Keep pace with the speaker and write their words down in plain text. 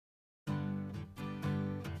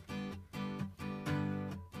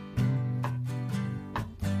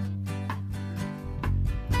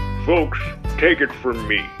Folks, take it from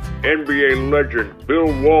me, NBA legend Bill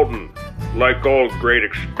Walton. Like all great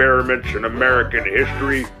experiments in American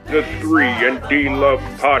history, the 3 and D Love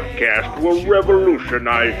podcast will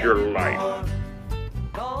revolutionize your life.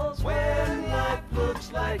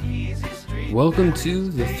 Welcome to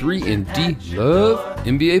the 3 and D Love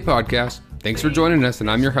NBA podcast. Thanks for joining us,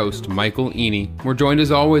 and I'm your host, Michael Eney. We're joined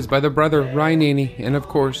as always by the brother, Ryan Eney, and of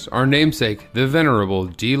course, our namesake, the venerable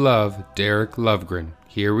D Love, Derek Lovegren.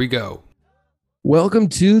 Here we go. Welcome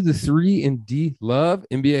to the 3 and D Love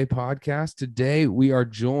NBA podcast. Today, we are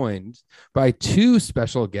joined by two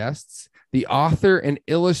special guests, the author and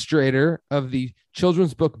illustrator of the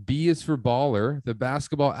children's book, B is for Baller, the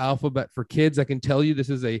basketball alphabet for kids. I can tell you this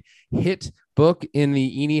is a hit book in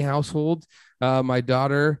the Eney household. My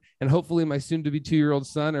daughter and hopefully my soon-to-be 2-year-old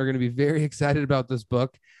son are going to be very excited about this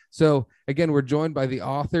book. So again, we're joined by the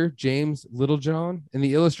author, James Littlejohn, and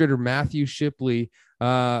the illustrator, Matthew Shipley.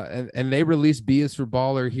 And they released B is for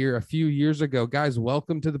Baller here a few years ago. Guys,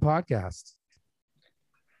 welcome to the podcast.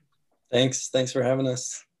 Thanks for having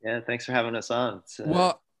us. Yeah, thanks for having us on. It's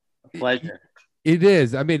a pleasure. It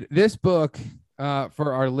is. I mean, this book,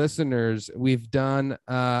 for our listeners, we've done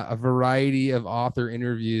a variety of author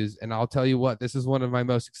interviews, and I'll tell you what, this is one of my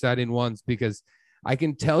most exciting ones because I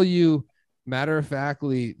can tell you, matter of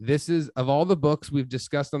factly, this is, of all the books we've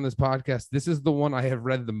discussed on this podcast, this is the one I have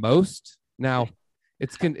read the most. Now,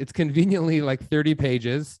 it's conveniently like 30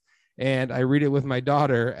 pages, and I read it with my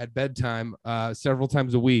daughter at bedtime several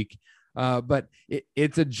times a week. But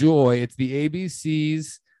it's a joy. It's the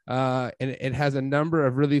ABCs, and it has a number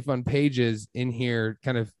of really fun pages in here,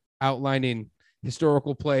 kind of outlining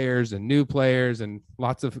historical players and new players and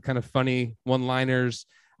lots of kind of funny one-liners.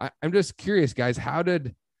 I'm just curious, guys,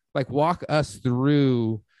 walk us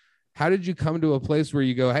through, how did you come to a place where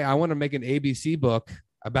you go, hey, I want to make an ABC book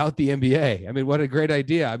about the NBA? I mean, what a great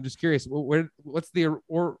idea. I'm just curious, what's the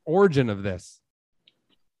origin of this?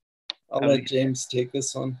 I'll let James take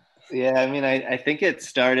this one. Yeah, I mean, I think it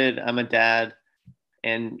started, I'm a dad,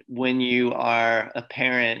 and when you are a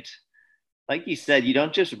parent, like you said, you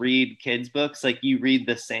don't just read kids' books, like you read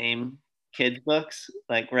the same kids' books,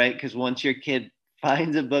 like, right? Because once your kid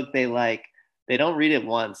finds a book they like, they don't read it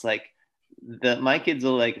once. Like my kids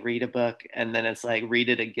will like read a book and then it's like, read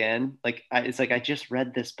it again. Like, it's like, I just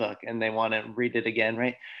read this book and they want to read it again,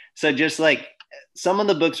 right? So just like, some of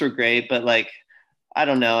the books were great, but like, I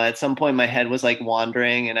don't know, at some point my head was like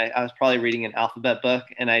wandering and I was probably reading an alphabet book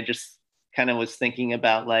and I just kind of was thinking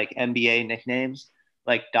about like NBA nicknames,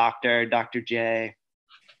 like Dr. J.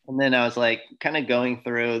 And then I was like kind of going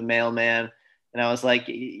through Mailman and I was like,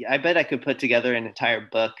 I bet I could put together an entire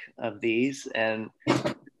book of these, and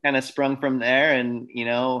kind of sprung from there. And, you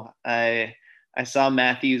know, I saw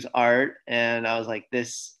Matthew's art and I was like,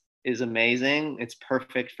 this is amazing. It's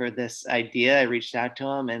perfect for this idea. I reached out to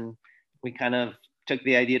him and we kind of took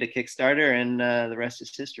the idea to Kickstarter, and the rest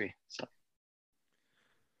is history. So,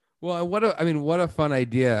 well, what a fun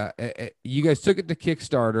idea. You guys took it to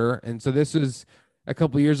Kickstarter, and so this was a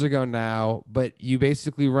couple years ago now, but you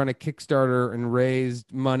basically run a Kickstarter and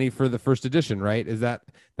raised money for the first edition, right? Is that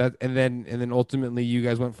and then ultimately you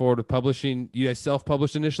guys went forward with publishing. You guys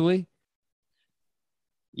self-published initially?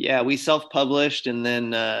 Yeah, we self-published, and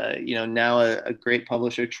then now a great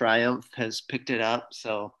publisher, Triumph, has picked it up.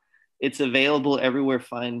 So it's available everywhere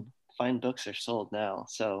fine books are sold now.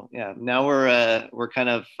 So yeah, now we're kind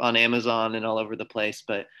of on Amazon and all over the place.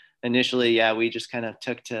 But initially, yeah, we just kind of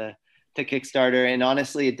took to Kickstarter, and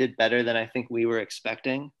honestly, it did better than I think we were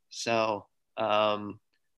expecting. So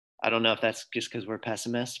I don't know if that's just because we're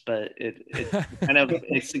pessimists, but it kind of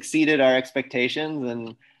it exceeded our expectations,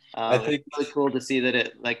 and I think it's really cool to see that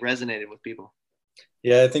it like resonated with people.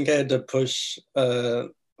 Yeah, I think I had to push a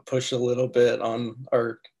little bit on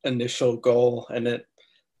our initial goal, and it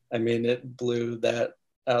blew that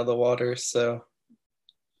out of the water. So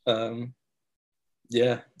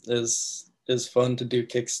yeah, it's fun to do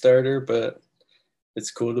Kickstarter, but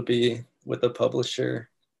it's cool to be with a publisher,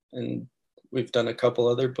 and we've done a couple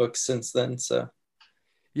other books since then. So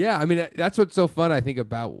yeah, I mean, that's what's so fun, I think,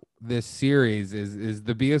 about this series is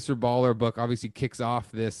the B is for Baller book obviously kicks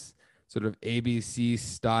off this sort of ABC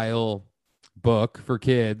style book for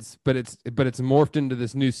kids, but it's morphed into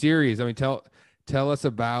this new series. I mean, tell us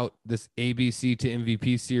about this ABC to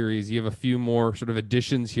MVP series. You have a few more sort of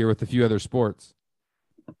additions here with a few other sports.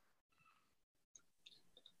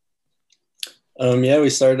 Yeah, we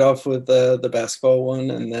started off with the basketball one,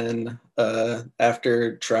 and then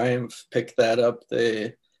after Triumph picked that up,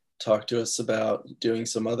 they talked to us about doing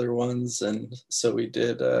some other ones, and so we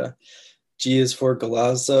did G is for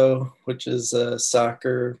Golazo, which is a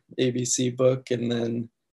soccer ABC book, and then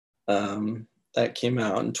That came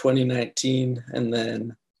out in 2019, and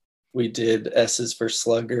then we did S's for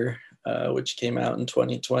Slugger, which came out in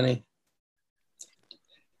 2020.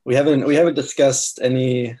 We haven't discussed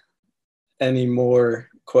any more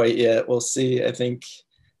quite yet. We'll see. I think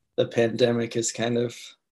the pandemic has kind of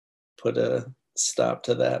put a stop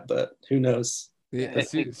to that, but who knows? Yeah,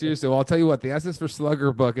 seriously. Well, I'll tell you what, the SS for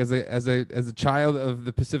Slugger book, as a child of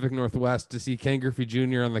the Pacific Northwest, to see Ken Griffey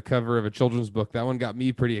Jr. on the cover of a children's book, that one got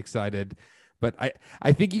me pretty excited. But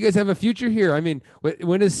I think you guys have a future here. I mean,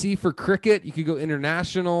 when is C for cricket? You could go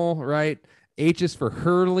international, right? H is for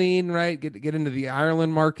hurling, right? Get into the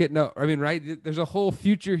Ireland market. No, I mean, right? There's a whole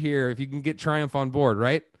future here if you can get Triumph on board,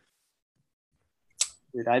 right?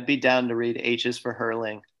 Dude, I'd be down to read H's for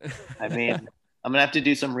hurling. I mean, I'm gonna have to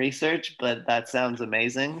do some research, but that sounds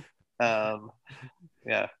amazing. Yeah.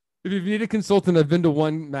 If you need a consultant, I've been to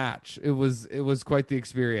one match. It was quite the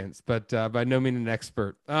experience, but by no means an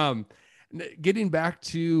expert. Getting back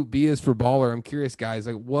to B is for baller, I'm curious, guys,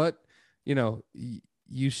 like what,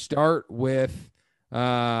 you start with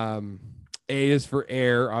A is for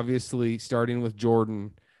air, obviously starting with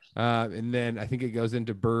Jordan. And then I think it goes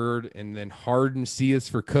into Bird, and then Harden. C is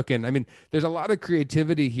for cooking. I mean, there's a lot of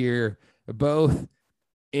creativity here, both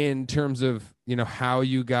in terms of, how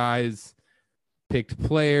you guys picked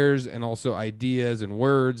players and also ideas and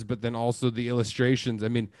words, but then also the illustrations. I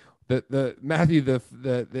mean, the Matthew,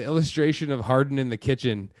 the illustration of Harden in the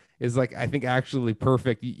kitchen is like, I think actually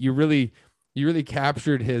perfect. You really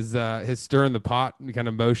captured his stir in the pot kind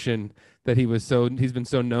of motion that he's been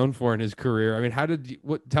so known for in his career. I mean,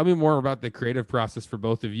 tell me more about the creative process for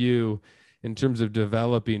both of you in terms of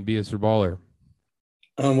developing B is for baller.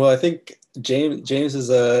 Well, I think James is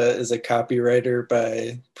a copywriter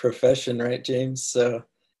by profession, right, James? So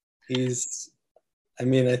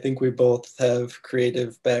I think we both have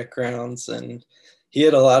creative backgrounds, and he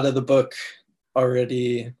had a lot of the book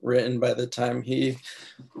already written by the time he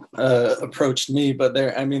approached me. But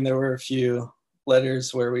there were a few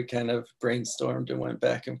letters where we kind of brainstormed and went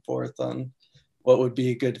back and forth on what would be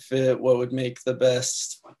a good fit, what would make the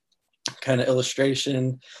best kind of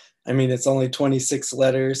illustration. I mean, it's only 26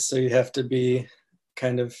 letters, so you have to be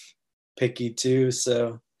kind of picky too.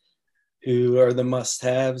 So who are the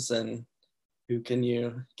must-haves and who can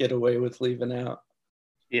you get away with leaving out?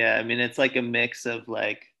 Yeah, I mean, it's like a mix of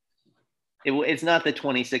like, it's not the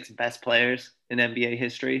 26 best players in NBA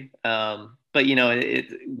history, but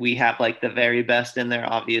we have like the very best in there.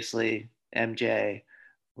 Obviously, MJ,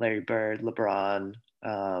 Larry Bird, LeBron,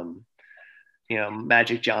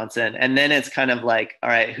 Magic Johnson, and then it's kind of like, all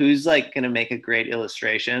right, who's like going to make a great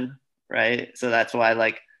illustration, right? So that's why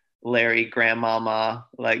like Larry Grandmama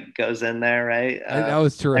like goes in there, right? That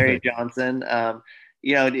was terrific. Larry Johnson.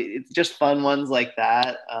 It's just fun ones like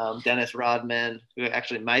that. Dennis Rodman, who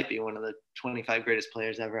actually might be one of the 25 greatest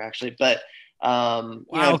players ever, actually. But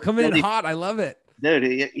wow, coming in hot, I love it,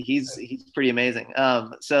 dude. He's pretty amazing.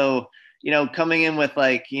 So coming in with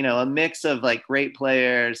like a mix of like great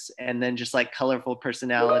players and then just like colorful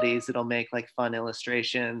personalities, it'll make like fun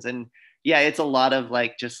illustrations. And yeah, it's a lot of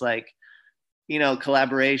like just like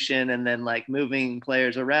collaboration and then like moving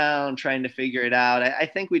players around, trying to figure it out. I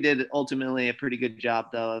think we did ultimately a pretty good job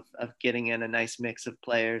though of getting in a nice mix of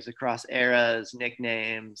players across eras,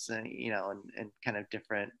 nicknames, and and kind of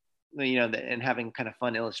different, and having kind of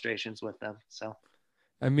fun illustrations with them. So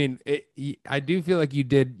I mean, I do feel like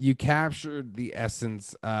you captured the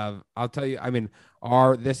essence of, I'll tell you, I mean,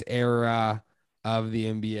 this era of the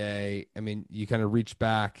NBA. I mean, you kind of reach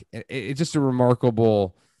back. It's just a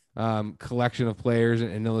remarkable collection of players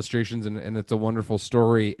and illustrations, and it's a wonderful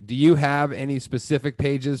story. Do you have any specific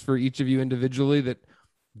pages for each of you individually that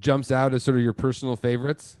jumps out as sort of your personal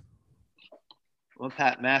favorites? Well,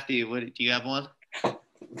 Matthew, do you have one?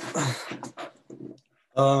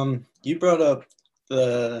 You brought up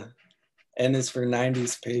the N is for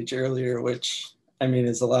 90s page earlier, which I mean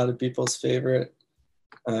is a lot of people's favorite.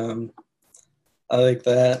 I like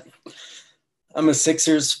that. I'm a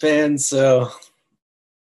Sixers fan, so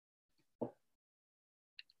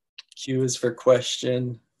Q is for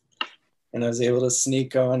question, and I was able to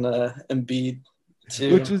sneak on Embiid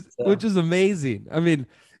too, which is amazing. I mean,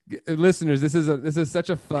 listeners, this is such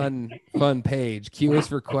a fun page. Q is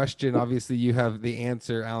for question. Obviously, you have the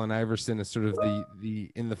answer. Allen Iverson is sort of the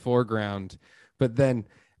in the foreground, but then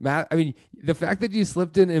Matt, I mean, the fact that you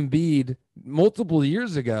slipped in Embiid multiple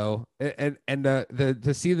years ago, and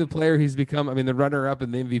to see the player he's become. I mean, the runner-up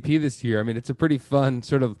and the MVP this year. I mean, it's a pretty fun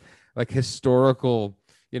sort of like historical,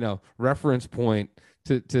 reference point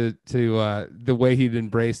to the way he'd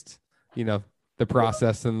embraced, the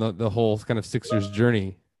process and the whole kind of Sixers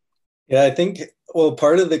journey. Yeah, I think Well,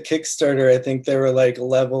 part of the Kickstarter, I think there were like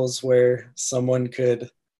levels where someone could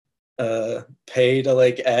pay to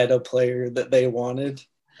like add a player that they wanted.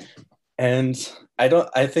 And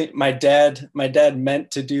I think my dad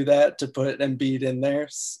meant to do that, to put Embiid in there.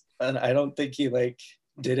 And I don't think he like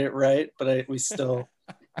did it right, but we still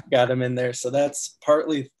got him in there. So that's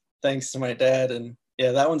partly thanks to my dad. And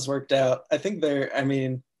yeah, that one's worked out. I think I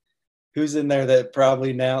mean, who's in there that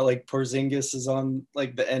probably now, like Porzingis is on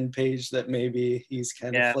like the end page, that maybe he's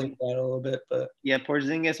kind of flinked out a little bit, but yeah,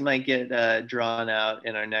 Porzingis might get drawn out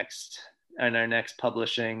in our next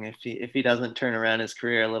publishing if he doesn't turn around his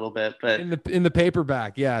career a little bit. But in the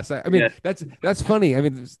paperback, yes. I mean, that's funny. I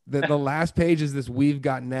mean, the last page is this "We've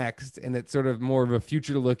Got Next," and it's sort of more of a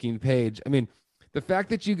future looking page. I mean, the fact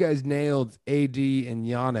that you guys nailed AD and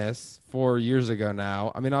Giannis 4 years ago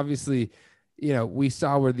now, I mean, obviously, you know, we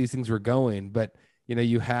saw where these things were going, but, you know,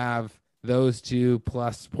 you have those two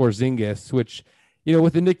plus Porzingis, which, you know,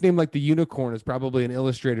 with a nickname like the Unicorn is probably an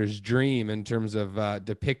illustrator's dream in terms of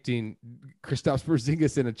depicting Kristaps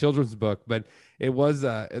Porzingis in a children's book, but it was,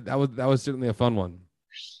 that was certainly a fun one.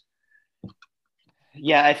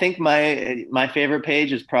 Yeah, I think my favorite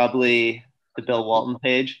page is probably the Bill Walton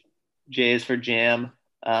page. J is for Jam,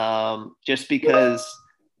 just because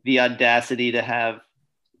the audacity to have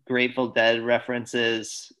Grateful Dead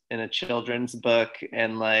references in a children's book,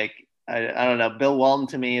 and like I don't know, Bill Walton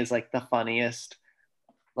to me is like the funniest.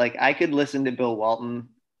 Like I could listen to Bill Walton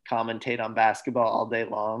commentate on basketball all day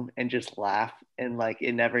long and just laugh, and like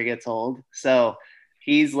it never gets old. So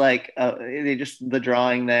he's like the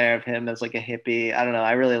drawing there of him as like a hippie. I don't know.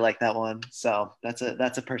 I really like that one. So that's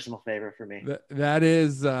a personal favorite for me. That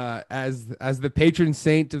is as the patron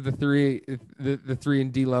saint of the three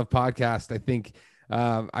and D Love podcast. I think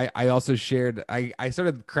I also shared. I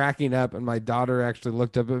started cracking up, and my daughter actually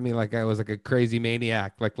looked up at me like I was like a crazy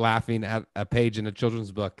maniac, like laughing at a page in a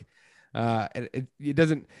children's book. It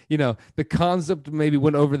doesn't, you know, the concept maybe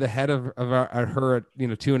went over the head of her at, you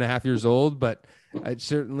know, 2.5 years old, but it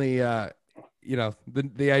certainly, you know,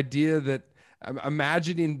 the idea that I'm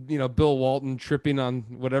imagining, you know, Bill Walton tripping on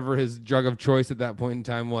whatever his drug of choice at that point in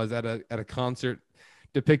time was at a concert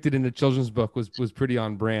depicted in a children's book was pretty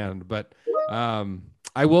on brand. But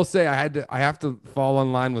I will say I have to fall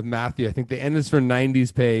in line with Matthew. I think the N is for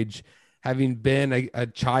 90s page, having been a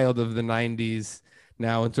child of the 90s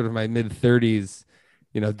now in sort of my mid 30s,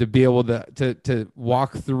 you know, to be able to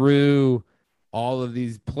walk through all of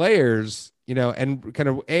these players, you know, and kind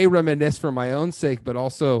of reminisce for my own sake, but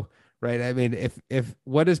also, right. I mean, if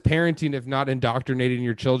what is parenting, if not indoctrinating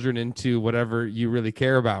your children into whatever you really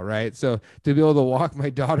care about, right? So to be able to walk my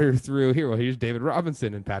daughter through here, well, here's David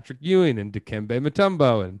Robinson and Patrick Ewing and Dikembe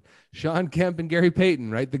Mutombo and Sean Kemp and Gary Payton,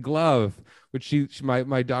 right? The glove, which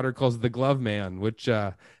my daughter calls the glove man, which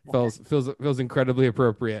feels incredibly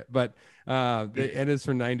appropriate. But the N is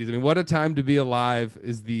for 90s. I mean, what a time to be alive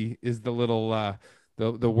is the little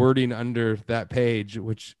the wording under that page,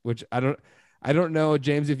 which I don't know,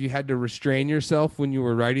 James, if you had to restrain yourself when you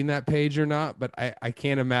were writing that page or not, but I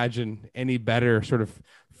can't imagine any better sort of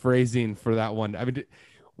phrasing for that one. I mean,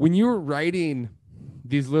 when you were writing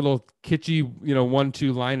these little kitschy, you know,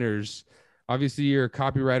 1-2 liners, obviously you're a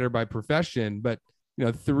copywriter by profession, but, you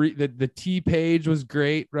know, the T page was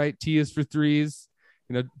great, right? T is for threes,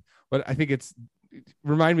 you know, but I think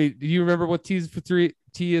remind me, do you remember what T is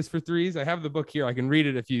for threes? I have the book here. I can read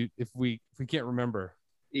it if we can't remember.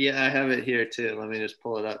 Yeah, I have it here too. Let me just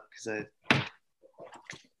pull it up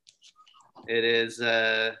it is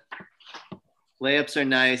layups are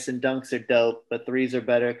nice and dunks are dope, but threes are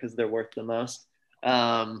better because they're worth the most.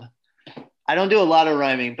 I don't do a lot of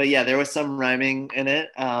rhyming, but yeah, there was some rhyming in it.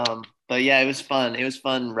 But yeah, it was fun. It was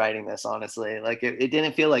fun writing this, honestly. Like it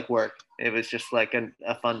didn't feel like work. It was just like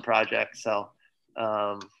a fun project. So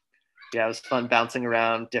yeah, it was fun bouncing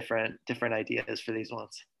around different ideas for these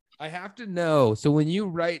ones. I have to know. So when you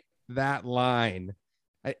write that line,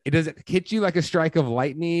 does it hit you like a strike of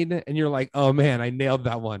lightning and you're like, oh man, I nailed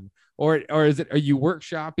that one? Or are you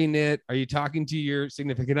workshopping it? Are you talking to your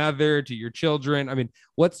significant other, to your children? I mean,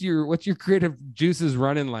 what's your creative juices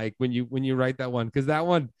running like when you write that one? Because that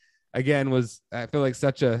one, again, was, I feel like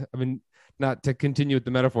not to continue with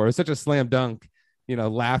the metaphor, it's such a slam dunk, you know,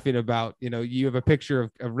 laughing about, you know, you have a picture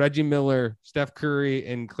of Reggie Miller, Steph Curry,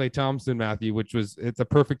 and Klay Thompson, Matthew, it's a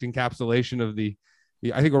perfect encapsulation of the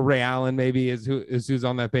I think Ray Allen maybe is who's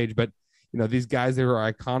on that page, but, you know, these guys, they were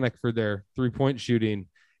iconic for their 3-point shooting.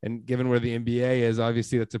 And given where the NBA is,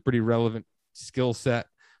 obviously that's a pretty relevant skill set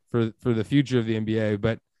for the future of the NBA.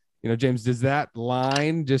 But, you know, James, does that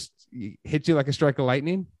line just hit you like a strike of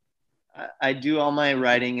lightning? I do all my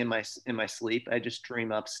writing in my sleep. I just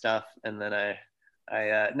dream up stuff and then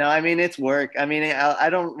No, I mean, it's work. I mean, I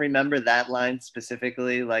don't remember that line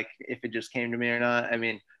specifically, like if it just came to me or not. I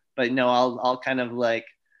mean, but no, I'll kind of like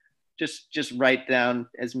just write down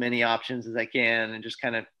as many options as I can and just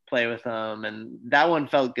kind of play with them. And that one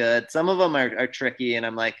felt good. Some of them are tricky, and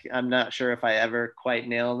I'm not sure if I ever quite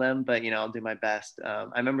nail them, but I'll do my best. I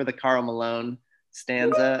remember the Karl Malone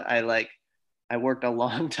stanza. I worked a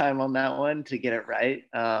long time on that one to get it right.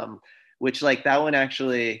 Which like that one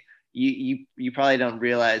actually, you probably don't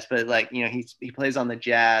realize, but like he plays on the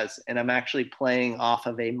jazz, and I'm actually playing off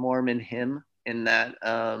of a Mormon hymn in that.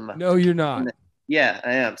 No, you're not. Yeah,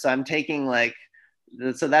 I am. So I'm taking like,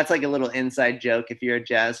 so that's like a little inside joke if you're a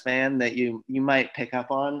jazz fan that you might pick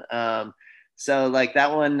up on. So like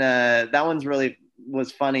that one's really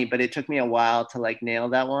was funny, but it took me a while to like nail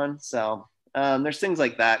that one. So there's things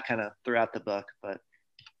like that kind of throughout the book, but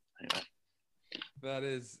anyway.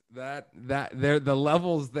 That there the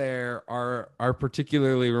levels there are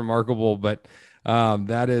particularly remarkable, but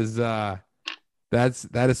that is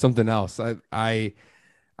something else. I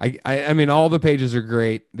mean, all the pages are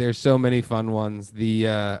great. There's so many fun ones.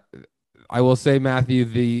 I will say, Matthew,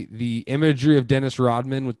 the imagery of Dennis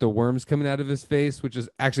Rodman with the worms coming out of his face, which is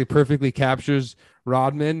actually perfectly captures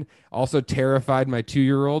Rodman, also terrified my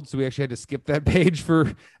 2-year-old. So we actually had to skip that page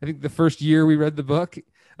for, I think, the first year we read the book.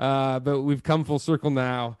 But we've come full circle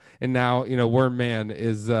now, and now Worm Man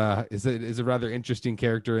is a rather interesting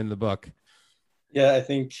character in the book. Yeah, I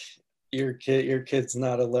think your kid's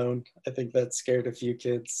not alone. I think that scared a few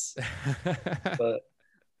kids, but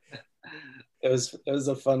it was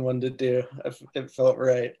a fun one to do. It felt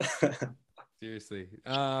right. Seriously.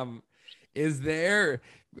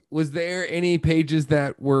 Was there any pages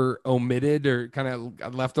that were omitted or kind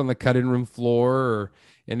of left on the cutting room floor, or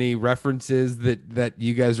any references that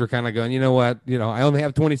you guys were kind of going, you know what, I only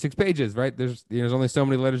have 26 pages, right? There's only so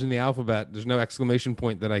many letters in the alphabet. There's no exclamation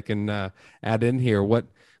point that I can add in here. What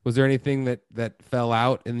was there anything that fell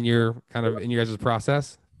out in your guys'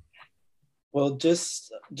 process? Well,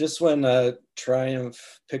 just when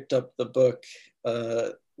Triumph picked up the book,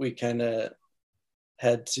 we kind of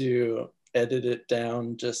had to edit it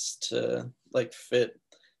down just to like fit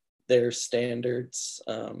their standards.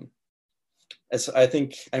 As I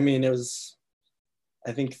think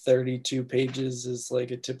 32 pages is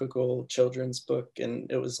like a typical children's book, and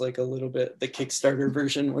it was like a little bit, the Kickstarter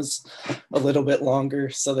version was a little bit longer,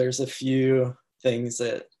 so there's a few things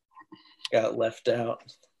that got left out.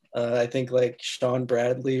 I think like Sean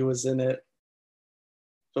Bradley was in it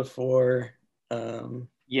before.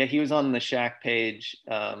 Yeah, he was on the Shaq page.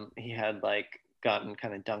 He had like gotten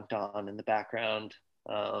kind of dunked on in the background,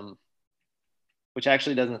 which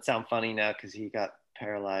actually doesn't sound funny now because he got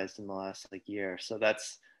paralyzed in the last like year. So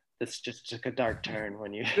this just took a dark turn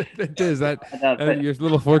when you. It is that you're a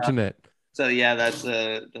little fortunate. So yeah, that's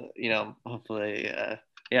hopefully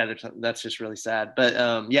that's just really sad.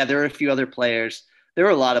 But yeah, there were a few other players. There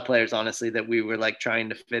were a lot of players, honestly, that we were like trying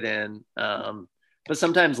to fit in. But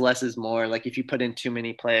sometimes less is more. Like if you put in too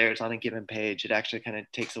many players on a given page, it actually kind of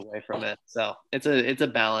takes away from it. So it's a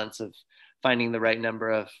balance of finding the right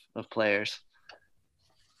number of players.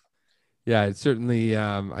 Yeah, it's certainly.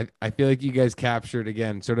 I feel like you guys captured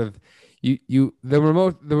again, sort of, the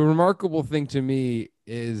remarkable thing to me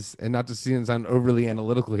is, and not to sound overly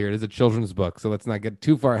analytical here, it is a children's book, so let's not get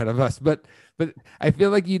too far ahead of us. But I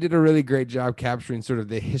feel like you did a really great job capturing sort of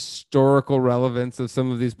the historical relevance of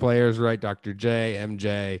some of these players, right? Dr. J,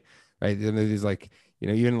 MJ, right? And these like,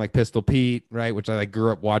 even like Pistol Pete, right? Which I like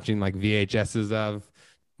grew up watching like VHSs of,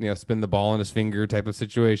 spin the ball on his finger type of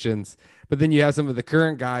situations. But then you have some of the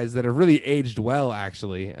current guys that have really aged well,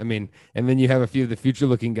 actually. I mean, and then you have a few of the future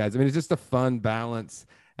looking guys. I mean, it's just a fun balance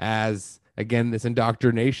as, again, this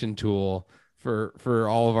indoctrination tool for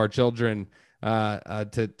all of our children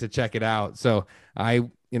to check it out. So I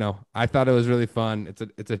thought it was really fun.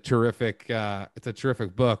 It's a terrific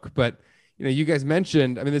book. But you guys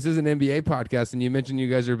mentioned, I mean, this is an NBA podcast, and you mentioned you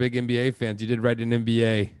guys are big NBA fans. You did write an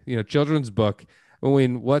NBA children's book. I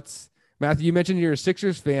mean, Matthew, you mentioned you're a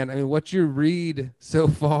Sixers fan. I mean, what's your read so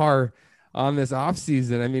far on this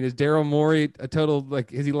offseason? I mean, is Daryl Morey a total,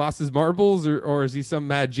 like, has he lost his marbles, or is he some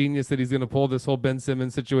mad genius that he's going to pull this whole Ben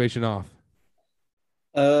Simmons situation off?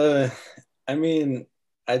 I mean,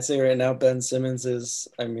 I'd say right now Ben Simmons is,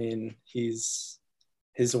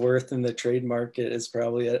 his worth in the trade market is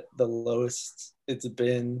probably at the lowest it's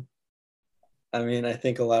been. I mean, I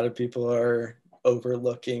think a lot of people are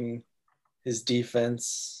overlooking his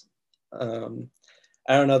defense. I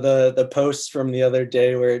don't know, the post from the other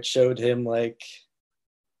day where it showed him like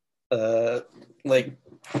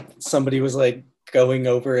somebody was like going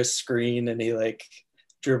over a screen and he like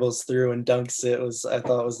dribbles through and dunks it I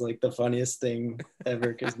thought was like the funniest thing ever,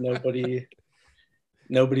 because nobody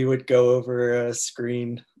would go over a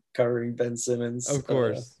screen covering Ben Simmons. Of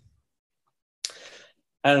course.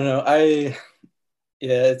 I don't know.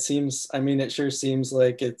 It seems, I mean, it sure seems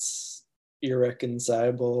like it's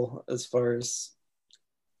irreconcilable as far as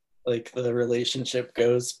like the relationship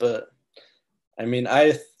goes. But I mean,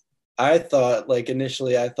 I thought, like,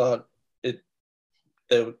 initially I thought that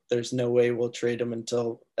there's no way we'll trade him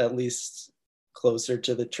until at least closer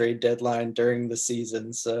to the trade deadline during the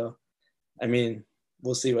season. So, I mean,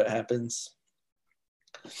 we'll see what happens.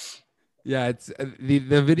 Yeah, it's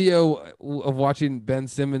the video of watching Ben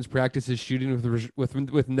Simmons practice his shooting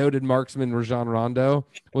with noted marksman Rajon Rondo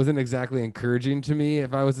wasn't exactly encouraging to me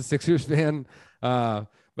if I was a Sixers fan. But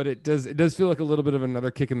it does feel like a little bit of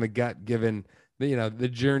another kick in the gut, given the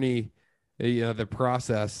journey, the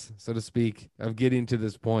process, so to speak, of getting to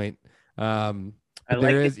this point. I'm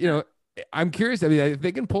curious. I mean, if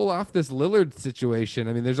they can pull off this Lillard situation,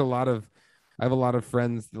 I mean, I have a lot of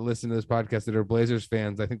friends that listen to this podcast that are Blazers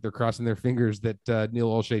fans. I think they're crossing their fingers that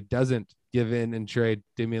Neil Olshey doesn't give in and trade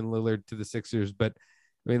Damian Lillard to the Sixers. But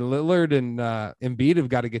I mean, Lillard and Embiid have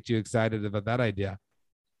got to get you excited about that idea.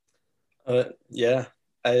 Yeah,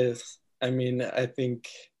 I think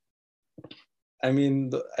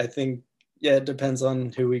yeah, it depends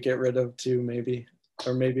on who we get rid of too, maybe,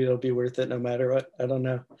 or maybe it'll be worth it no matter what. I don't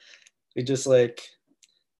know. We just like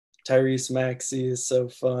Tyrese Maxey is so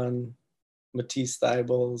fun. Matisse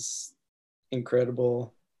Thybulle's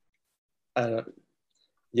incredible. I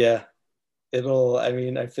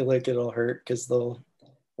feel like it'll hurt because they'll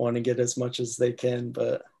want to get as much as they can,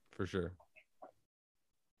 but for sure,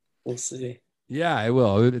 we'll see. Yeah, it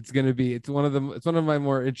will. It's one of my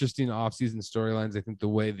more interesting offseason storylines. I think the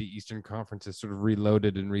way the Eastern Conference is sort of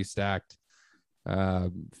reloaded and restacked.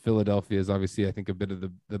 Philadelphia is obviously, I think, a bit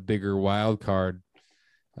of the bigger wild card.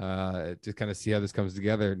 To kind of see how this comes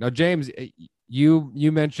together. Now, James, you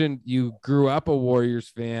mentioned you grew up a Warriors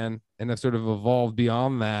fan and have sort of evolved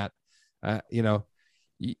beyond that.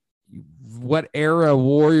 What era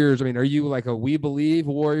Warriors? I mean, are you like a We Believe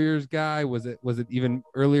Warriors guy? Was it even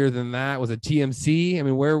earlier than that? Was it TMC? I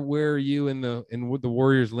mean, where are you in the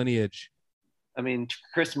Warriors lineage? I mean,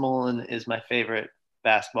 Chris Mullin is my favorite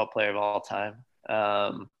basketball player of all time.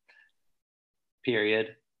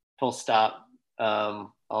 Period. Full stop.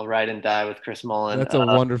 I'll ride and die with Chris Mullin. That's a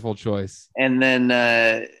wonderful choice. And then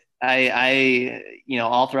I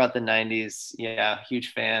all throughout the 90s,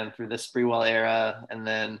 huge fan through the Sprewell era. And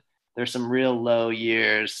then there's some real low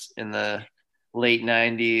years in the late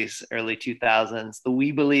 90s, early 2000s. The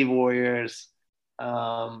We Believe Warriors,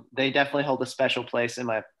 they definitely hold a special place in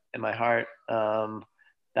my heart.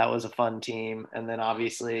 That was a fun team. And then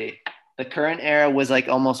obviously the current era was like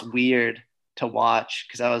almost weird to watch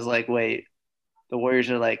because I was like, wait, the Warriors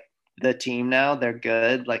are like the team now. They're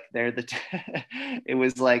good. Like they're it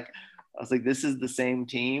was like, I was like, this is the same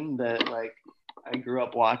team that like I grew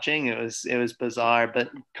up watching. It was bizarre, but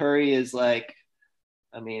Curry is like,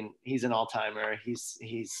 I mean, he's an all-timer. He's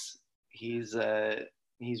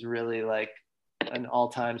really like an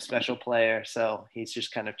all-time special player. So he's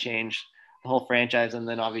just kind of changed the whole franchise. And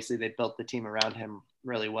then obviously they built the team around him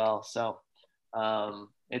really well. So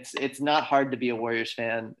it's not hard to be a Warriors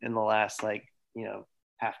fan in the last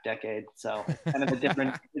half decade. So kind of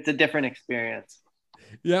it's a different experience.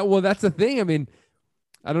 Yeah, well, that's the thing. I mean,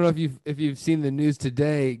 I don't know if you've seen the news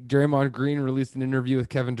today. Draymond Green released an interview with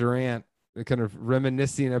Kevin Durant, kind of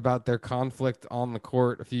reminiscing about their conflict on the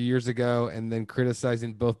court a few years ago, and then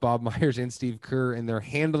criticizing both Bob Myers and Steve Kerr and their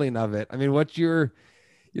handling of it. I mean, what's your,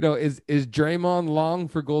 is Draymond long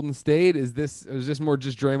for Golden State? Is this more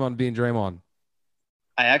just Draymond being Draymond?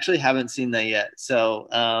 I actually haven't seen that yet. So,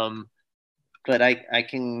 but I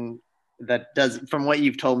can, from what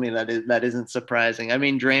you've told me, that isn't surprising. I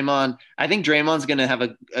mean, I think Draymond's going to have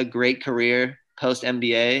a great career post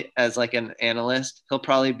NBA as like an analyst. He'll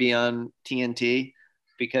probably be on TNT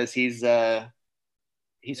because he's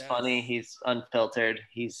funny. He's unfiltered.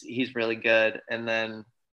 He's really good. And then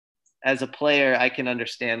as a player, I can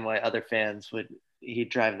understand why other fans he'd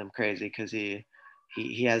drive them crazy because he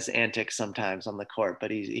has antics sometimes on the court,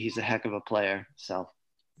 but he's a heck of a player. So.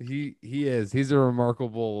 He is. He's a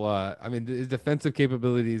remarkable. I mean, his defensive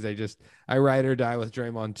capabilities. I ride or die with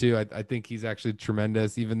Draymond too. I think he's actually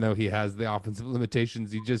tremendous, even though he has the offensive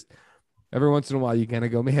limitations. He just every once in a while you kind of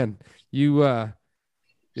go, man,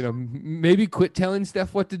 maybe quit telling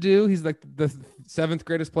Steph what to do. He's like the 7th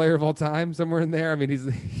greatest player of all time, somewhere in there. I mean,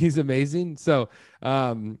 he's amazing. So,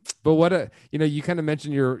 but you kind of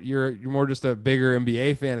mentioned you're more just a bigger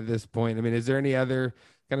NBA fan at this point. I mean, is there any other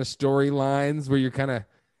kind of storylines where you're kind of,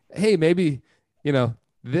 hey, maybe, you know,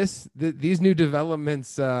 these new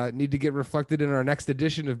developments need to get reflected in our next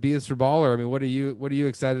edition of B is for Baller? I mean, what are you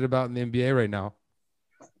excited about in the NBA right now?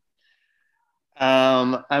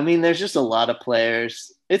 I mean, there's just a lot of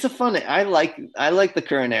players. It's a fun. I like the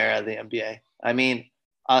current era of the NBA. I mean,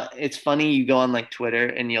 it's funny. You go on like Twitter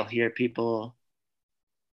and you'll hear people.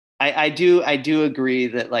 I do agree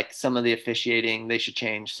that like some of the officiating, they should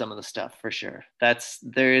change some of the stuff for sure.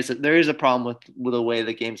 There is a problem with the way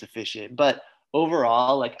the game's officiated, but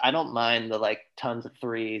overall, like I don't mind the like tons of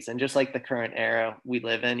threes and just like the current era we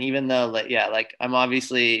live in, even though like, yeah, like I'm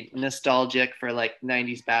obviously nostalgic for like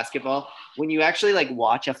 90s basketball. When you actually like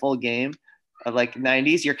watch a full game of like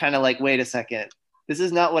 90s, you're kind of like, wait a second, this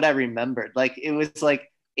is not what I remembered. Like it was like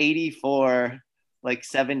 84, like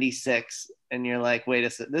 76, and you're like, wait a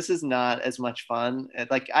second, this is not as much fun.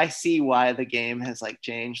 Like I see why the game has like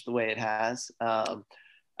changed the way it has. I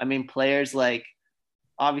mean, players like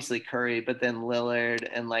obviously Curry, but then Lillard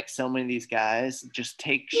and like so many of these guys just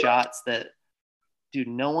take shots that, dude,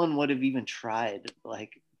 no one would have even tried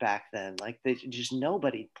like back then. Like they just,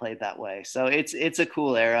 nobody played that way. So it's a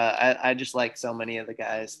cool era. I just like so many of the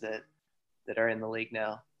guys that are in the league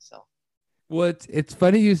now. So. Well, it's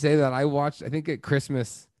funny you say that. I watched, I think at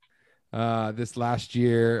Christmas this last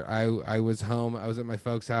year, I was home. I was at my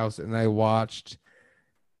folks' house and I watched,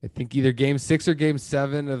 I think either game 6 or game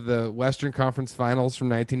 7 of the Western Conference Finals from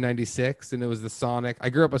 1996. And it was the Sonic. I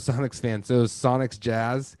grew up a Sonics fan. So it was Sonics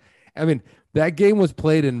Jazz. I mean, that game was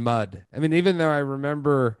played in mud. I mean, even though I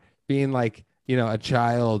remember being like, you know, a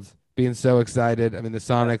child being so excited. I mean, the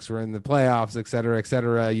Sonics were in the playoffs, et cetera, et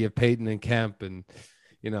cetera. You have Peyton and Kemp and,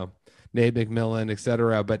 you know, Nate McMillan, et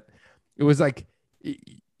cetera. But it was like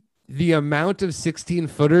the amount of 16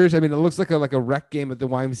 footers. I mean, it looks like a rec game at the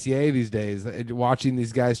YMCA these days, watching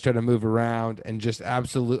these guys try to move around and just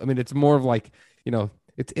absolute. I mean, it's more of like, you know,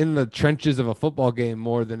 it's in the trenches of a football game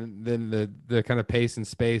more than the kind of pace and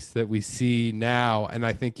space that we see now. And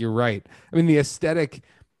I think you're right. I mean, the aesthetic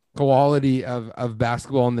quality of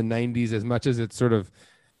basketball in the 90s, as much as it's sort of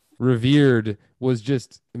revered, was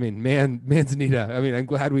just, I mean, manzanita. I mean, I'm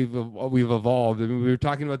glad we've evolved. I mean, we were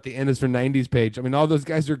talking about the End is for 90s page. I mean, all those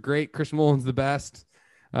guys are great. Chris Mullen's the best,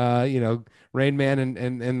 you know, Rain Man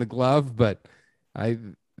and the glove, but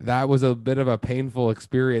that was a bit of a painful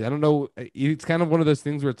experience. I don't know. It's kind of one of those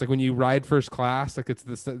things where it's like when you ride first class, like it's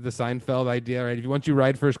the Seinfeld idea, right? If once you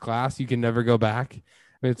ride first class, you can never go back. I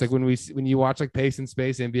mean, it's like when you watch like Pace and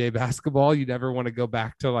Space NBA basketball, you never want to go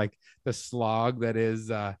back to like the slog that is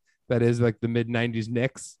like the mid 90s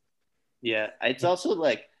Knicks. Yeah. It's also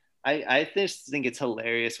like, I just think it's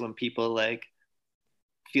hilarious when people like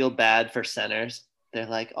feel bad for centers. They're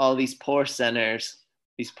like, oh, these poor centers,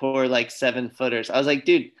 these poor like 7-footers. I was like,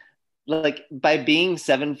 dude, like by being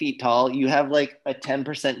 7 feet tall, you have like a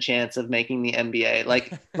 10% chance of making the NBA.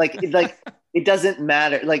 Like it doesn't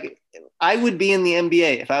matter. Like I would be in the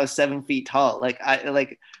NBA if I was 7 feet tall. Like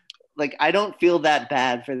I don't feel that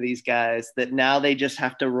bad for these guys that now they just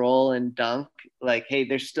have to roll and dunk. Like, hey,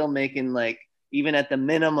 they're still making like, even at the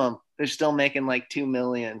minimum, they're still making like 2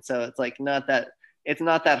 million. So it's like it's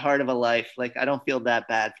not that hard of a life. Like I don't feel that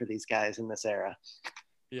bad for these guys in this era.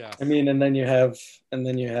 Yeah. I mean, and then you have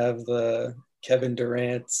the Kevin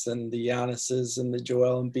Durant's and the Giannis's and the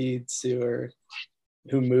Joel Embiid's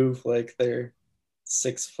who move like they're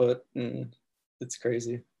 6 foot, and it's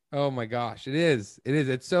crazy. Oh my gosh, it is.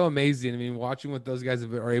 It's so amazing. I mean, watching what those guys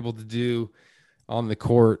are able to do on the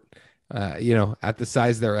court, you know, at the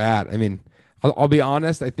size they're at. I mean, I'll be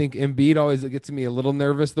honest. I think Embiid always gets me a little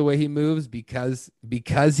nervous the way he moves because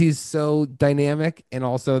he's so dynamic, and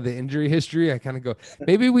also the injury history. I kind of go,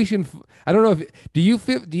 maybe we should. I don't know if do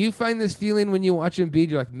you find this feeling when you watch Embiid?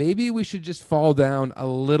 You're like, maybe we should just fall down a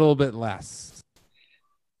little bit less.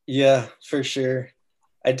 Yeah, for sure.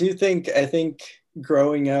 I think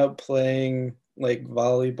growing up playing like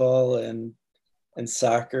volleyball and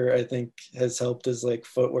soccer, I think has helped his like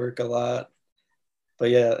footwork a lot. But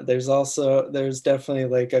yeah, there's definitely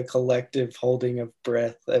like a collective holding of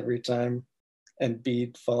breath every time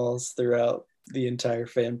Embiid falls throughout the entire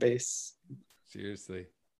fan base. Seriously.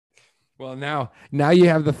 Well, now you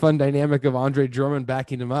have the fun dynamic of Andre Drummond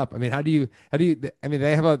backing him up. I mean, how do you? I mean,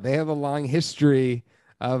 they have a long history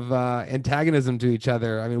of antagonism to each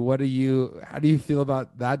other. I mean, how do you feel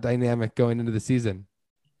about that dynamic going into the season?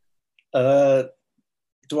 Dwight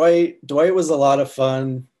was a lot of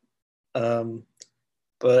fun.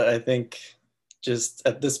 But I think just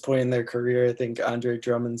at this point in their career, I think Andre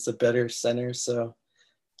Drummond's a better center. So,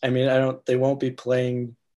 I mean, they won't be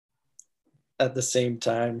playing at the same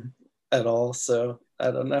time at all. So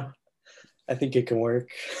I don't know. I think it can work.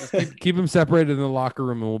 Keep them separated in the locker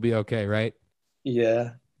room and we'll be okay, right?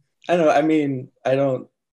 Yeah. I know. I mean, I don't.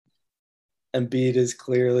 Embiid is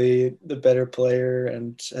clearly the better player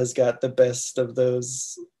and has got the best of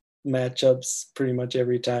those matchups pretty much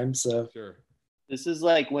every time. So Sure. This is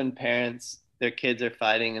like when parents, their kids are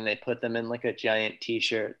fighting and they put them in like a giant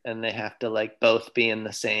t-shirt and they have to like both be in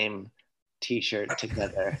the same t-shirt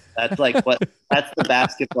together. That's like that's the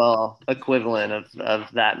basketball equivalent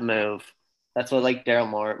of that move. That's what like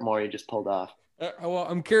Daryl Morey just pulled off. Well,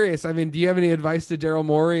 I'm curious. I mean, do you have any advice to Daryl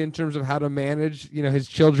Morey in terms of how to manage, his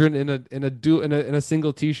children in a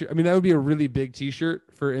single t-shirt? I mean, that would be a really big t-shirt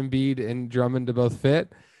for Embiid and Drummond to both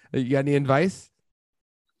fit. You got any advice?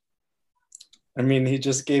 I mean, he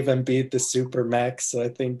just gave Embiid the super max, so I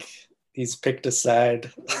think he's picked a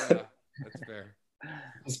side. Yeah, that's fair.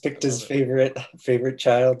 He's picked his favorite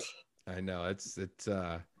child. I know it's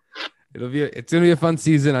gonna be a fun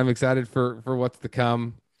season. I'm excited for what's to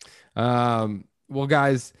come. Well,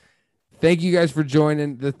 guys, thank you guys for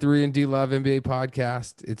joining the 3&D Love NBA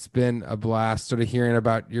podcast. It's been a blast sort of hearing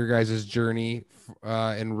about your guys' journey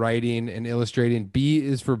in writing and illustrating. B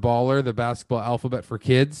is for Baller, the basketball alphabet for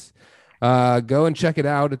kids. Go and check it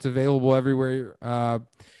out. It's available everywhere.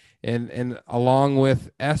 And along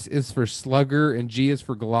with S is for Slugger and G is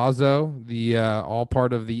for Galazzo, the all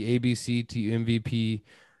part of the ABC to MVP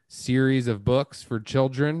series of books for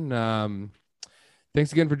children.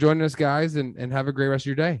 Thanks again for joining us, guys, and have a great rest of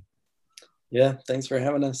your day. Yeah, thanks for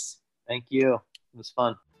having us. Thank you. It was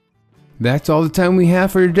fun. That's all the time we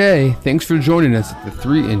have for today. Thanks for joining us at the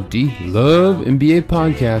 3&D Love NBA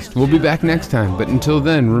podcast. We'll be back next time, but until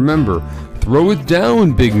then, remember, throw it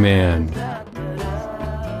down, big man.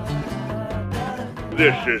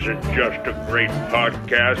 This isn't just a great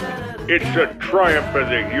podcast, it's a triumph of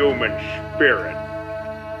the human spirit.